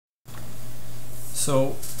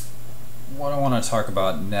So what I want to talk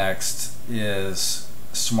about next is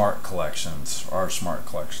smart collections, or smart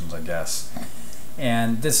collections, I guess.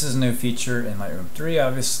 And this is a new feature in Lightroom 3,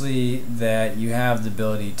 obviously, that you have the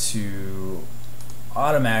ability to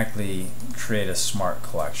automatically create a smart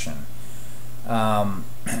collection. And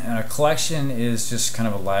a collection is just kind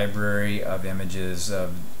of a library of images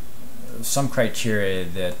of some criteria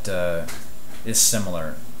that is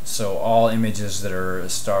similar. So all images that are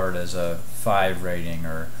starred as a 5 rating,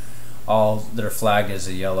 or all that are flagged as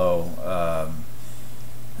a yellow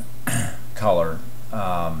color,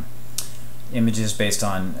 images based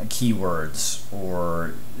on keywords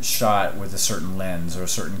or shot with a certain lens or a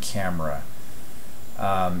certain camera.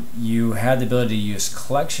 You had the ability to use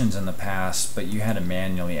collections in the past, but you had to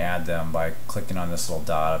manually add them by clicking on this little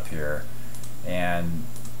dot up here, and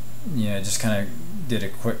just kind of did a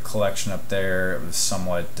quick collection up there. It was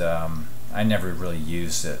somewhat I never really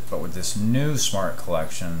used it, but with this new smart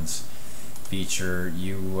collections feature,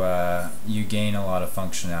 you gain a lot of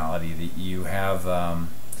functionality. That you have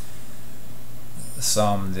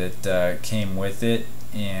some that came with it,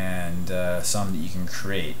 and some that you can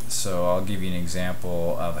create. So I'll give you an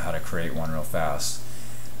example of how to create one real fast.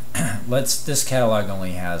 This catalog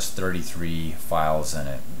only has 33 files in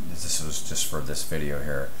it. This was just for this video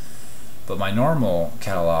here, but my normal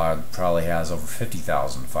catalog probably has over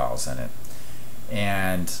 50,000 files in it,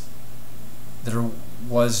 and there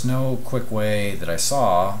was no quick way that I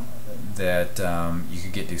saw that you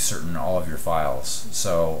could get to all of your files.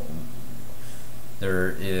 So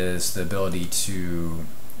there is the ability to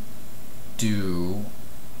do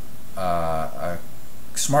a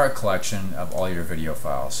smart collection of all your video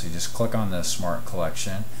files. So you just click on the smart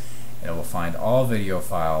collection, and it will find all video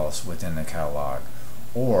files within the catalog.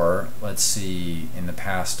 Or let's see, in the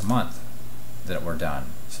past month that were done.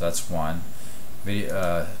 So that's one.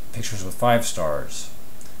 Pictures with 5 stars,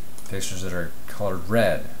 pictures that are colored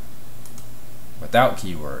red without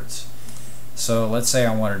keywords. So let's say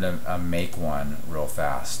I wanted to make one real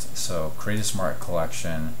fast. So create a smart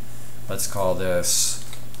collection. Let's call this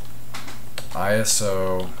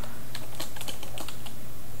ISO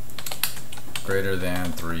greater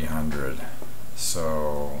than 300.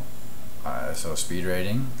 So ISO speed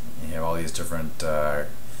rating. You have all these different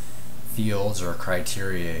fields or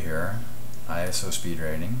criteria here. ISO speed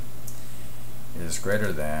rating is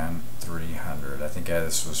greater than 300. I think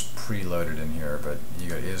this was preloaded in here, but you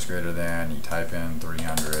go is greater than, you type in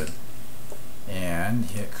 300 and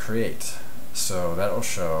hit create. So that will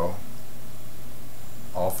show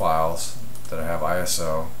all files that have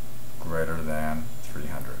ISO greater than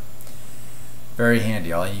 300. Very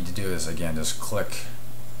handy. All you need to do is, again, just click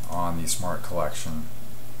on the smart collection.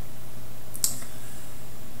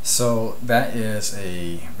 So that is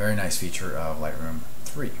a very nice feature of Lightroom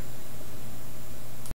 3.